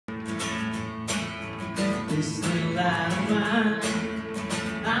This little light of mine,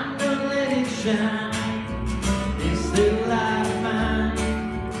 I'm gonna let it shine. This little light of mine,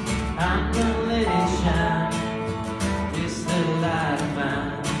 I'm gonna let it shine. This little light of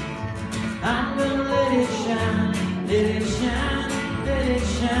mine, I'm gonna let it shine. Let it shine, let it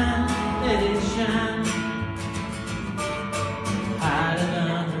shine, let it shine. Hide it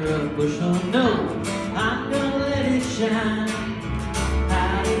under a bushel, no, I'm gonna let it shine.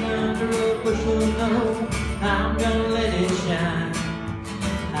 Hide it under a bushel, no, I'm gonna let it shine.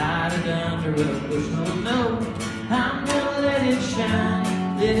 Hide it under a bushel, no, I'm gonna let it shine.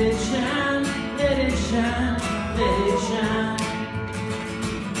 Let it shine, let it shine, let it shine.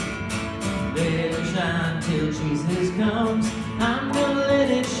 Let it shine till Jesus comes. I'm gonna let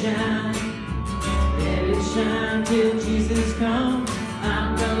it shine. Let it shine till Jesus comes.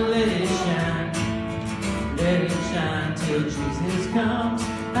 I'm gonna let it shine. Let it shine till Jesus comes.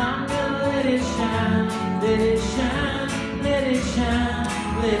 I'm gonna let it shine. Let it shine, let it shine,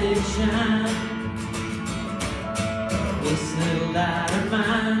 let it shine. This little light of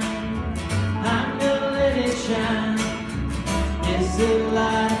mine, I'm gonna let it shine. This little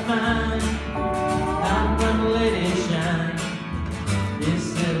light of mine, I'm gonna let it shine. This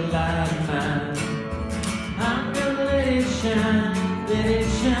little light of mine, I'm gonna let it shine. Let it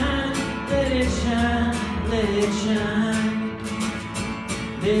shine, let it shine, let it shine.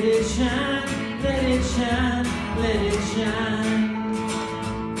 Let it shine, let it shine, let it shine.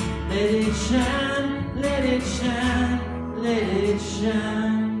 Let it shine, let it shine, let it shine.